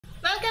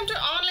welcome to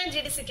online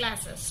GDC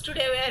classes.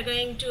 Today we are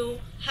going to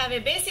have a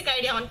basic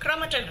idea on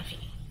chromatography.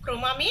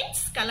 Chroma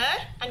means color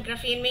and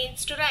graphene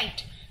means to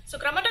write. So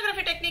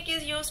chromatography technique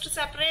is used to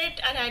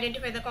separate and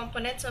identify the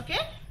components of a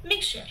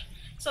mixture.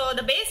 So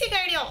the basic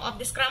idea of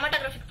this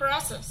chromatographic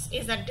process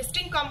is that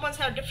distinct compounds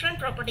have different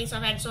properties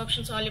of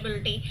adsorption,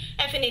 solubility,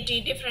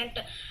 affinity, different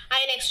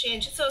ion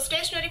exchange. So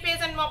stationary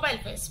phase and mobile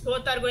phase,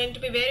 both are going to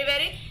be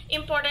very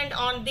important.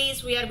 On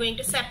these we are going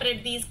to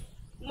separate these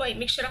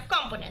mixture of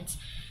components.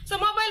 So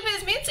mobile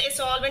phase means a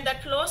solvent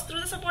that flows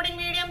through the supporting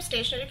medium.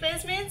 Stationary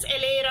phase means a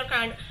layer or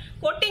kind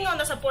coating on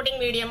the supporting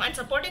medium, and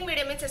supporting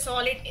medium means a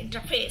solid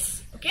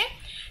interface. Okay,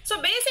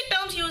 so basic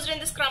terms used in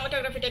this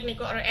chromatography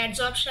technique are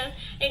adsorption,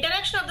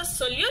 interaction of the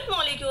solute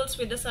molecules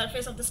with the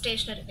surface of the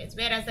stationary phase,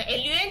 whereas the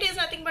eluent is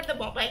nothing but the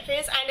mobile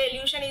phase, and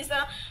elution is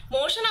the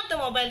motion of the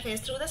mobile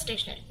phase through the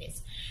stationary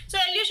phase. So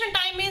elution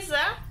time is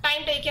the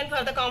time taken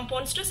for the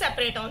compounds to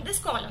separate on these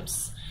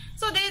columns.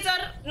 So these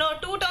are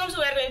two terms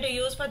we are going to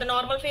use for the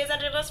normal phase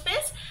and reverse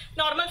phase.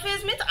 Normal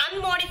phase means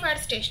unmodified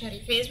stationary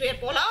phase where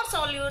polar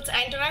solutes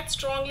interact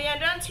strongly and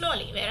run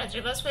slowly, whereas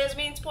reverse phase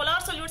means polar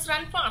solutes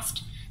run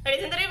fast. That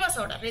is in the reverse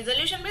order.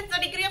 Resolution means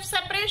the degree of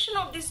separation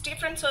of these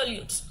different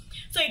solutes.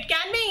 So it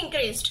can be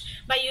increased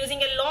by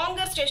using a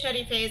longer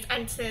stationary phase,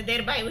 and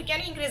thereby we can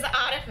increase the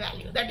RF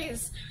value, that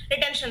is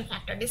retention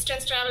factor,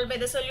 distance traveled by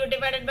the solute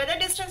divided by the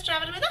distance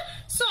traveled by the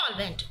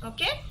solvent.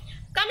 Okay.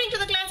 Coming to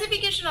the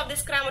classification of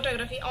this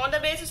chromatography on the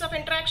basis of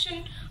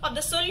interaction of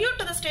the solute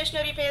to the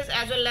stationary phase,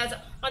 as well as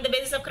on the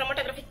basis of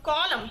chromatographic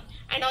column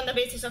and on the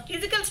basis of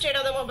physical state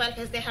of the mobile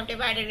phase, they have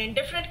divided in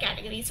different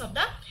categories of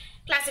the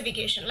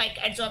classification like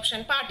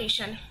adsorption,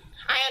 partition,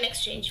 ion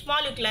exchange,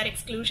 molecular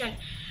exclusion,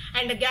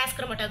 and the gas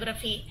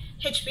chromatography,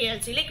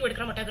 HPLC, liquid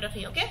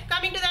chromatography. Okay,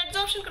 coming to the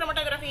adsorption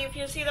chromatography, if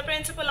you see the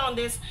principle on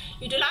this,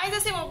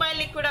 utilizes a mobile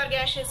liquid or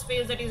gaseous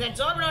phase that is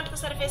adsorbed onto the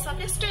surface of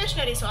a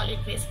stationary solid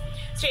phase.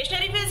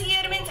 Stationary phase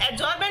here means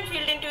adsorbent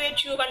filled into a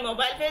tube, and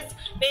mobile phase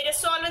various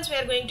solvents we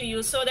are going to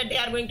use so that they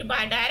are going to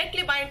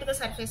directly bind to the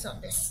surface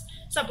of this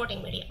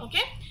supporting medium.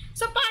 Okay,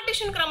 so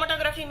partition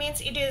chromatography means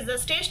it is the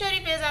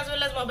stationary phase as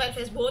well as mobile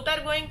phase, both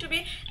are going to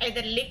be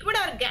either liquid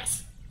or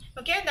gas.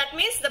 Okay, that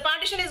means the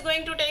partition is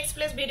going to take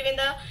place between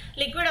the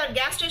liquid or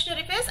gas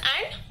stationary phase,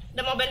 and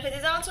the mobile phase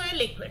is also a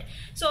liquid.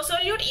 So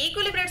solute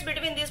equilibrates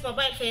between this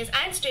mobile phase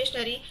and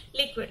stationary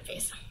liquid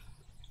phase.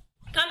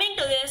 Coming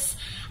to this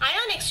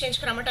ion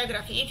exchange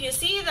chromatography, if you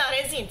see the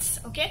resins,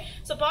 okay,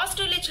 so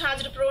positively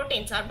charged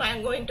proteins are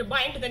going to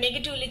bind to the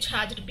negatively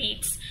charged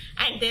beads,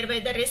 and thereby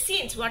the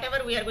resins,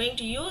 whatever we are going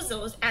to use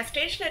those as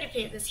stationary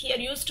phases, here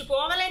used to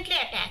covalently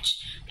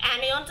attach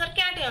anions or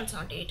cations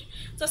onto it.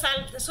 So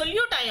the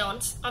solute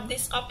ions of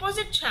this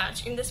opposite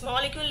charge in this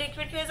molecule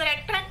liquid phase are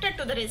attracted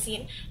to the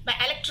resin by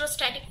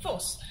electrostatic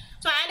force.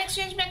 So ion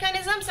exchange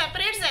mechanism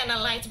separates the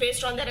analytes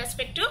based on their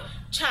respective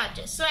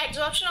charges. So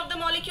adsorption of the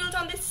molecules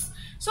on this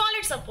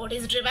solid support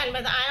is driven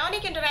by the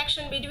ionic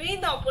interaction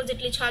between the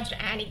oppositely charged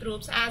anion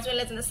groups as well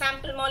as in the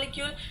sample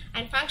molecule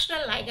and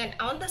functional ligand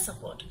on the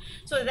support.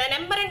 So the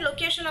number and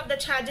location of the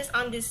charges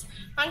on these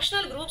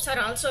functional groups are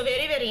also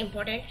very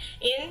important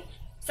in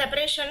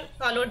separation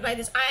followed by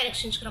this ion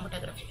exchange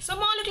chromatography. So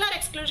molecular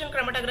exclusion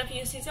chromatography,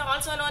 you see,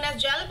 also known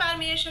as gel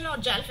permeation or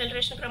gel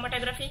filtration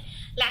chromatography,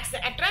 lacks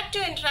the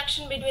attractive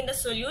interaction between the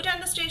solute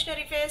and the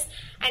stationary phase,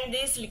 and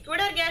this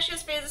liquid or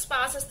gaseous phase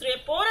passes through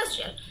a porous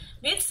gel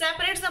which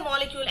separates the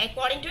molecule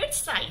according to its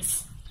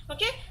size.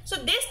 Okay, so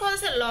this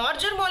causes the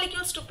larger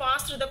molecules to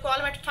pass through the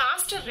column at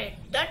faster rate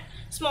than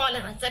smaller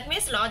ones. That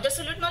means larger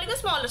solute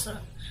molecules, smaller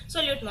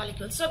solute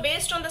molecules. So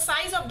based on the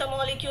size of the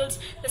molecules,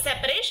 the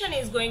separation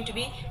is going to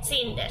be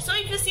seen there. So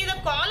if you see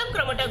the column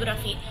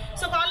chromatography,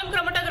 so column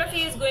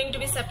chromatography is going to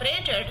be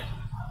separated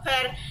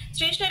where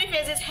stationary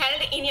phase is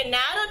held in a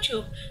narrow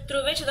tube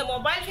through which the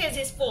mobile phase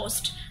is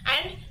forced,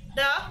 and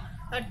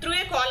through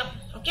a column.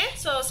 Okay,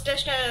 so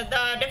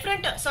the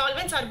different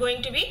solvents are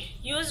going to be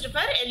used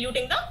for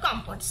eluting the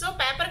compounds. So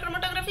paper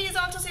chromatography is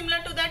also similar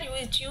to that,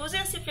 which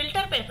uses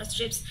filter paper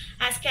strips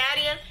as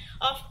carrier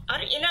of or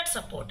inert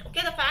support.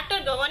 Okay, the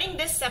factor governing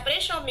this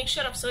separation of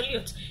mixture of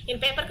solutes in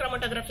paper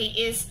chromatography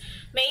is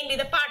mainly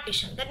the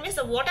partition. That means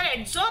the water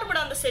adsorbed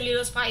on the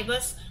cellulose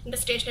fibers in the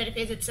stationary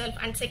phase itself,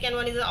 and second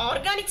one is the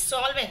organic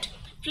solvent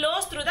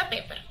flows through the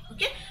paper,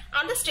 okay,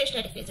 on the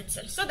stationary phase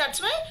itself. So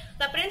that's why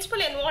the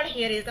principle involved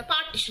here is the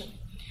partition.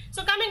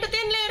 So coming to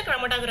thin layer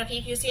chromatography,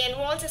 if you see,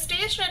 involves a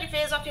stationary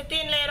phase of a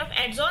thin layer of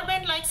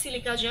adsorbent like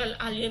silica gel,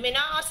 alumina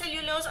or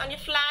cellulose on a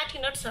flat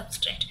inert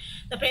substrate.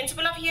 The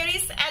principle of here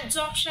is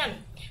adsorption.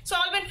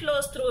 Solvent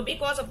flows through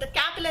because of the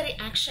capillary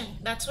action.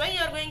 That's why you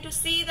are going to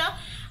see the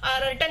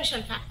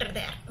retention factor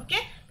there. Okay.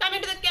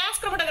 Coming to the gas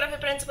chromatography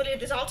principle,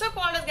 it is also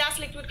called as gas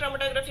liquid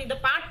chromatography. The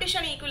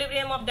partition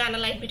equilibrium of the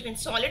analyte between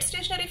solid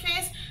stationary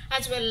phase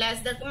as well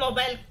as the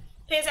mobile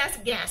phase as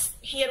gas.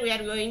 Here we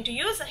are going to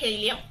use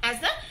helium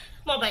as the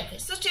mobile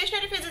phase. So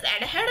stationary phase is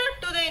adhered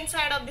to the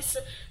inside of this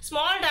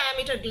small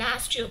diameter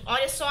glass tube or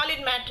a solid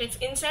matrix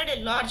inside a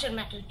larger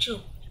metal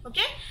tube.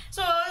 Okay,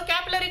 so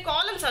capillary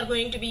columns are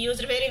going to be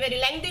used, very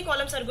lengthy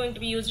columns are going to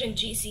be used in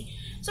GC.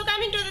 So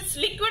coming to this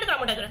liquid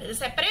chromatography, the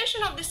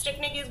separation of this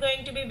technique is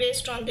going to be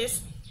based on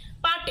this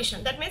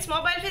partition. That means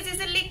mobile phase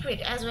is a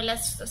liquid as well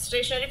as the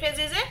stationary phase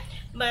is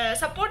a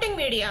supporting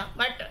media,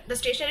 but the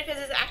stationary phase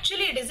is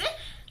actually it is a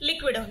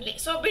liquid only.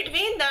 So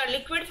between the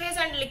liquid phase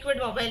and liquid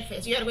mobile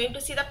phase, you are going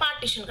to see the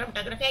partition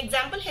chromatography.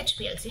 Example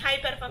HPLC, high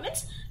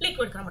performance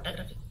liquid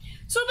chromatography.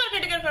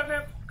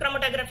 Supercritical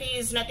chromatography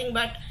is nothing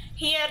but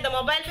here the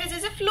mobile phase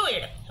is a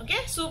fluid.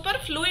 Okay, super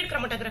fluid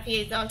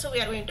chromatography is also we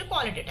are going to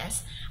call it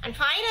as. And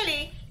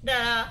finally,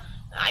 the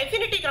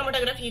affinity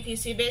chromatography, if you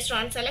see, based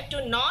on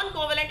selective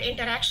non-covalent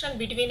interaction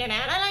between an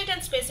analyte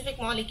and specific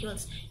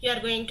molecules, you are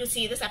going to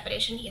see the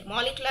separation here.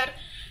 Molecular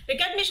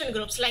recognition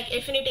groups like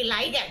affinity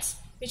ligands,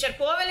 which are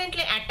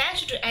covalently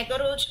attached to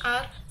agarose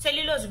or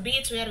cellulose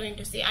beads, we are going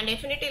to see, and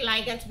affinity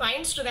ligands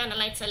binds to the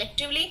analyte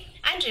selectively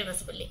and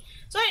reversibly.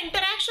 So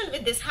interaction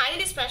with this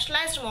highly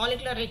specialized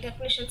molecular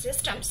recognition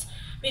systems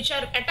which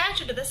are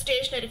attached to the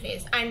stationary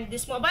phase, and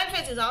this mobile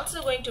phase is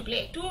also going to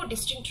play two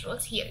distinct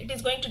roles here. It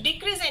is going to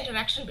decrease the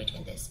interaction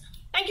between this.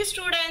 Thank you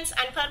students,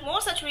 and for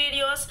more such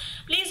videos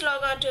please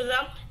log on to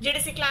the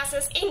GDC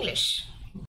classes English.